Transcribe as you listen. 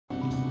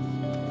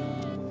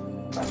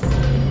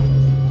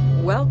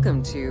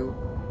Welcome to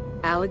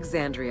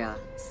Alexandria,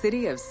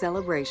 City of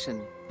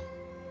Celebration.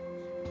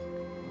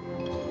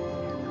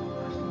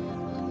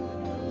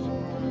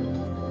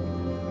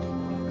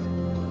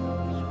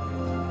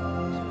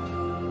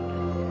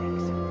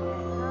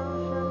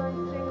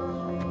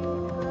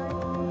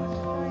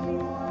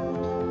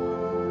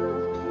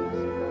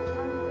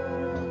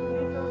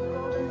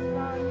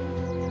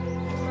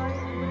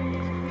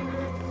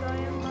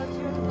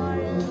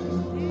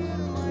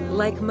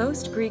 Like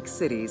most Greek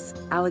cities,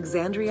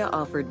 Alexandria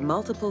offered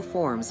multiple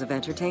forms of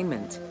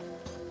entertainment.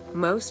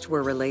 Most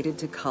were related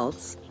to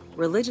cults,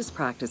 religious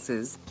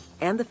practices,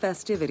 and the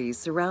festivities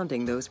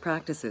surrounding those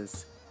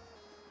practices.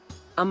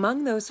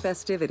 Among those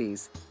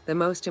festivities, the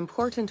most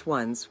important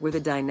ones were the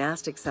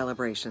dynastic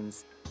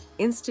celebrations,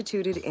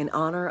 instituted in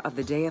honor of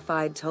the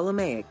deified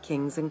Ptolemaic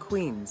kings and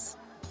queens.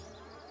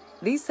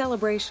 These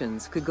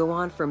celebrations could go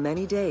on for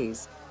many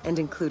days and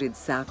included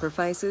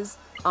sacrifices,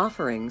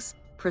 offerings,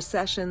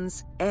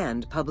 processions,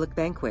 and public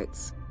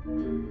banquets.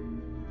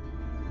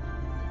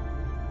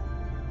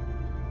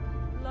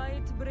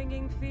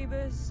 Light-bringing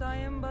Phoebus, I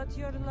am but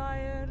your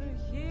lyre.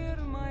 Hear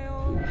my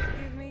oath,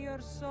 give me your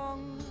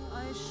song.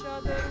 I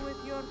shudder with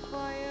your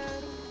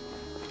fire.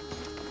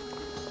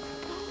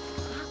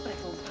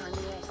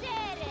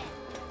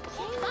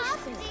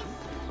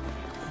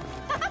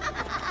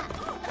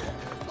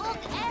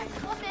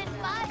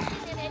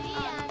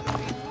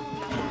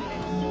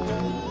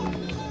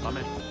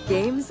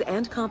 Games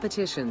and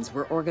competitions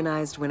were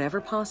organized whenever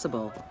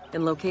possible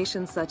in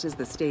locations such as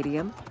the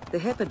stadium, the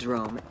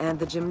hippodrome, and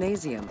the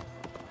gymnasium.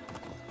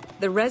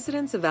 The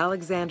residents of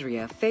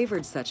Alexandria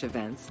favored such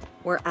events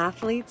where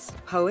athletes,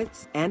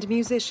 poets, and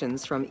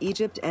musicians from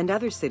Egypt and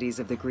other cities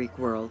of the Greek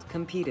world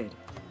competed.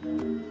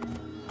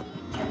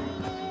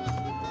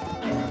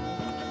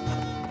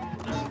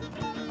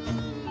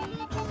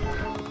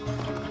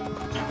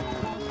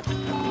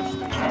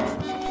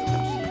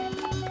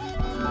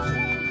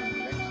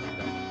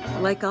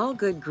 Like all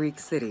good Greek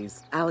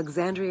cities,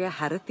 Alexandria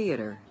had a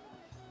theater.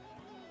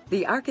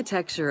 The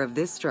architecture of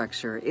this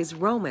structure is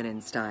Roman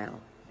in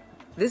style.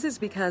 This is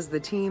because the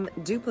team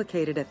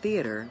duplicated a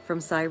theater from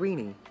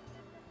Cyrene.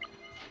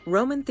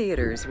 Roman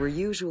theaters were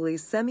usually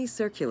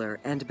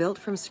semicircular and built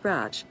from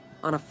scratch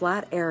on a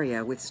flat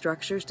area with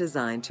structures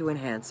designed to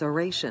enhance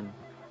oration.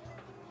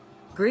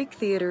 Greek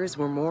theaters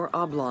were more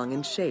oblong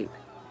in shape,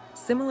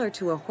 similar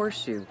to a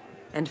horseshoe,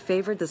 and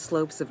favored the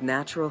slopes of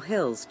natural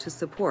hills to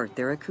support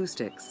their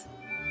acoustics.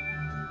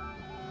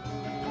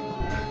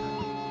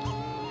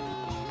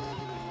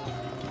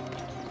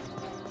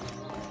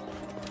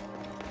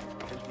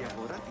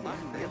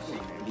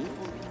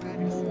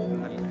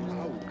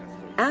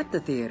 At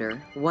the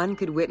theater, one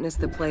could witness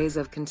the plays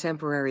of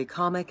contemporary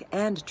comic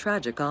and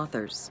tragic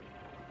authors.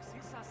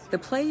 The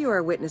play you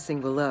are witnessing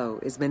below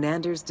is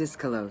Menander's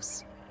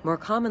Dyskolos, more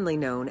commonly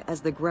known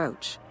as the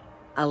Grouch,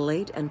 a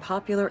late and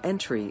popular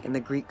entry in the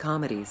Greek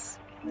comedies.